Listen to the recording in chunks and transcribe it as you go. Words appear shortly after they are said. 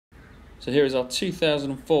So here is our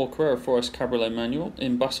 2004 Carrera 4S Cabriolet manual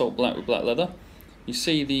in basalt black with black leather. You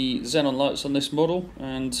see the xenon lights on this model,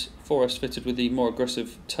 and 4S fitted with the more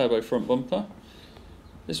aggressive turbo front bumper.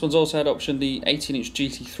 This one's also had optioned the 18-inch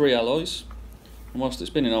GT3 alloys, and whilst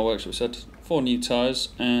it's been in our workshop it's had 4 new tyres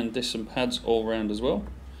and discs and pads all round as well.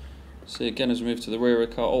 So again, as we move to the rear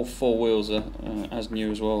of the car, all 4 wheels are as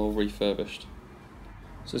new as well, or refurbished.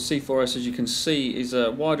 So C4S, as you can see, is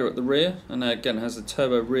wider at the rear, and again has the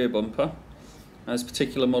turbo rear bumper. This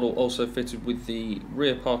particular model also fitted with the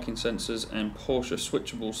rear parking sensors and Porsche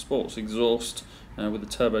switchable sports exhaust with the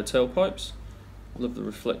turbo tailpipes. Love the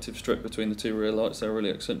reflective strip between the 2 rear lights, that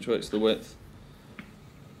really accentuates the width.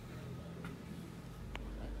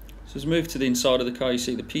 So as we move to the inside of the car, you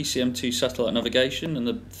see the PCM2 satellite navigation and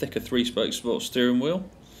the thicker 3-spoke sports steering wheel.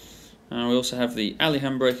 We also have the alley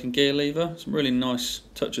handbrake and gear lever. Some really nice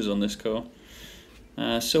touches on this car.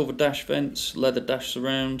 Silver dash vents, leather dash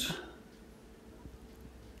surround,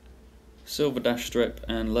 silver dash strip,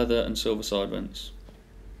 and leather and silver side vents.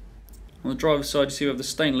 On the driver's side, you see we have the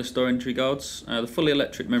stainless door entry guards, the fully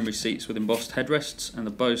electric memory seats with embossed headrests, and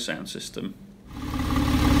the Bose sound system.